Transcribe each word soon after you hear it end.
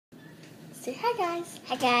Say hi, guys.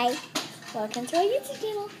 Hi guys. Welcome to our YouTube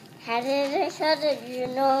channel. How did you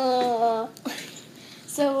know?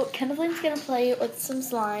 So Kendall's gonna play with some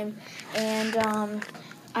slime, and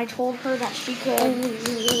I told her that she could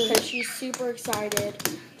because she's super excited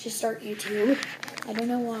to start YouTube. I don't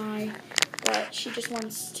know why, but she just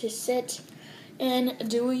wants to sit and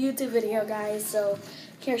do a YouTube video, guys. So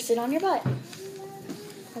here, sit on your butt.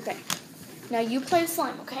 Okay. Now you play with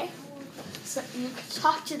slime, okay? So you can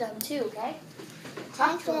talk to them too, okay?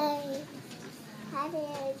 Talk to them. Fall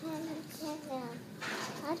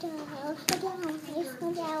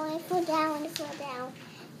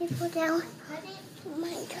down. Oh my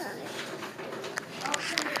God.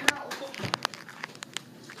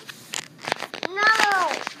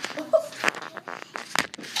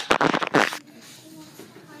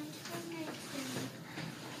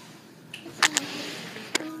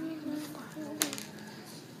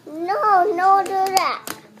 No! No, do that.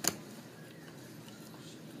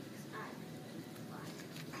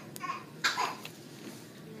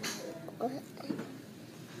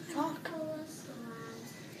 Talk.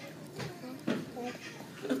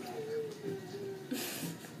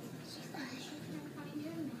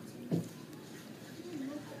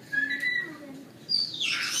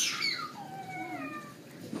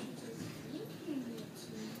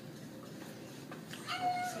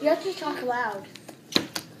 You have to talk loud.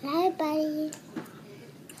 Hi, buddy.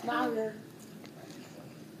 Louder.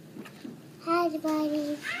 Hi,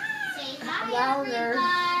 buddy. Say hi, Louder.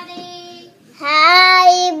 everybody.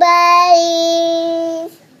 Hi,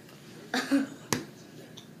 buddy.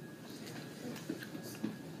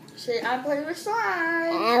 Say, I play with slime.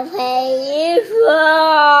 I play you fly.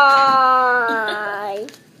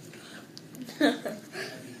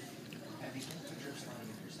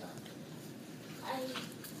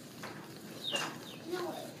 No,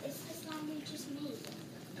 it's the slime we just made.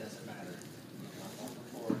 Doesn't matter. Up on the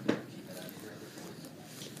floor. Keep it out of your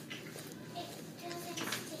It doesn't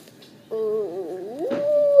stick. Ooh.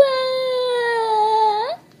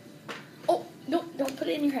 Oh, no, don't put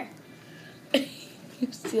it in your hair. You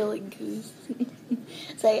silly goose.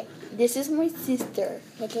 Say, this is my sister.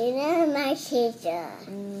 It is my sister.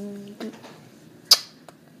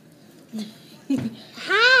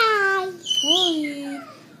 Hi. Hi.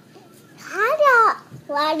 Hello.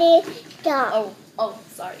 What is that? Oh,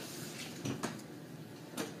 sorry.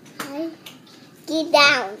 Hi. Get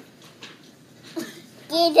down.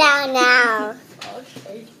 Get down now.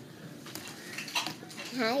 Okay.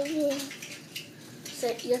 Hi.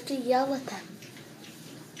 Say, you have to yell at them.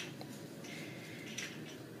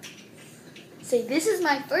 Say, this is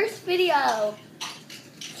my first video.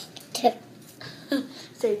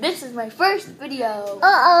 Say, this is my first video.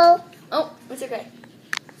 Uh-oh. Oh, it's okay.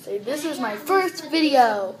 Say, this is my first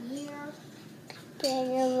video. Get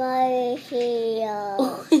my here.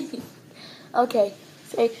 Okay.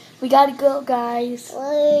 Say, we gotta go, guys.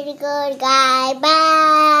 We're good guy.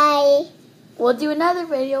 Bye. We'll do another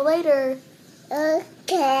video later.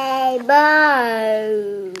 Okay, bye.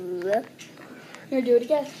 Here, do it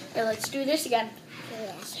again. Here, let's do this again.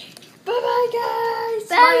 Yes. Bye-bye, guys.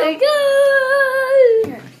 Bye, Smile. guys.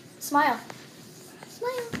 Here, smile.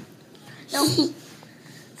 Smile. No.